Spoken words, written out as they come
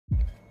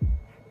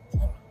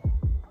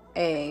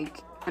egg.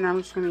 And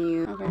I'm just gonna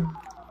use, okay.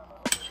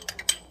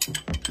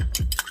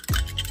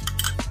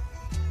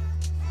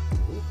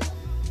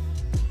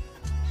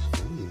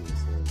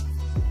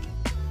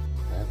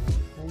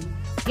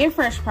 Get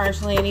fresh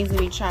parsley. It needs to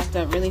be chopped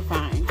up really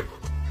fine.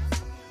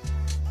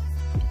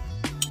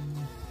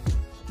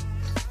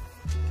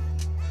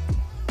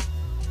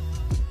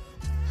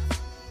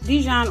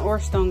 Dijon or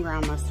stone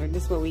ground mustard.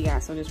 This is what we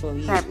got, so this is what we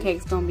use. Crab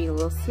cake's gonna be a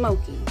little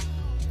smoky.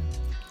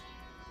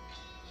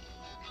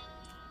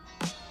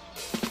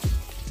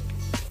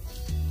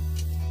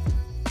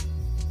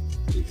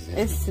 Exactly.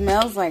 It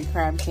smells like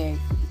crab cake.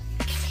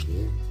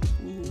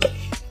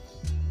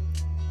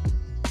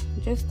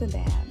 Just a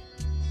dab.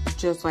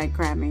 Just like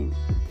crab meat.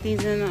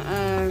 These in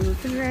the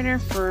refrigerator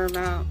for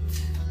about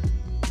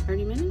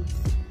 30 minutes.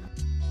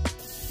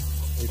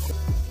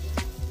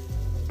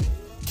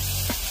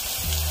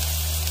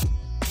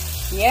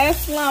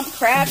 Yes, lump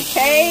crab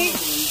cake.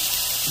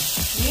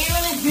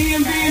 Really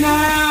B&B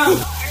now.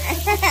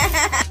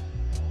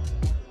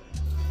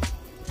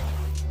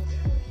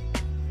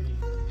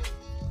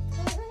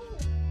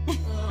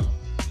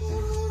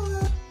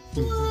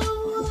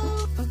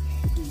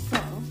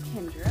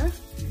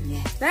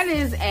 That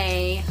is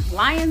a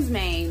lion's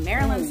mane,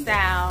 Maryland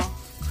style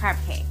crab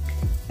cake.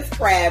 This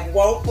crab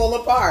won't pull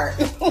apart.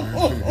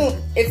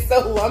 It's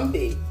so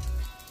lumpy.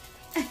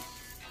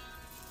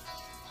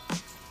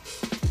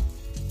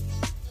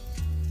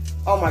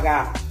 Oh my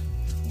God.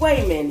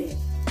 Wait a minute.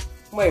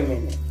 Wait a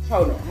minute.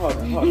 Hold on.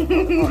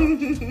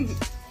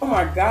 Oh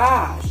my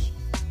gosh.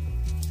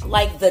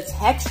 Like the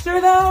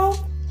texture though,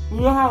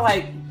 you know how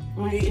like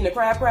when you're eating the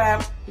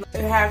crab,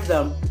 it has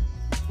the,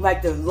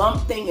 like the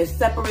lump thing, it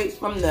separates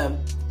from the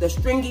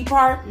stringy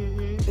part.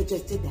 It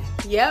just did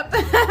that. Yep.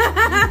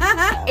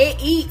 It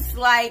eats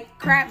like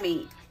crab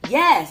meat.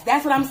 Yes,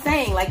 that's what I'm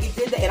saying. Like it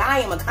did that, and I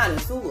am a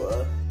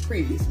connoisseur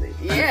previously.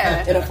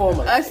 Yeah. In a form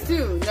of us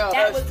too. No,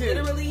 that was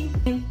literally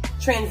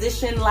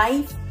transition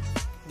life.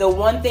 The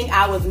one thing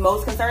I was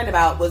most concerned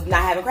about was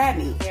not having crab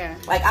meat. Yeah.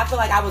 Like I feel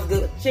like I was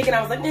good. Chicken,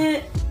 I was like,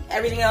 eh.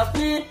 Everything else,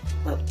 eh.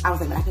 But I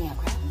was like, but I can't have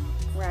crab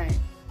meat. Right.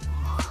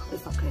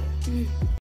 It's okay.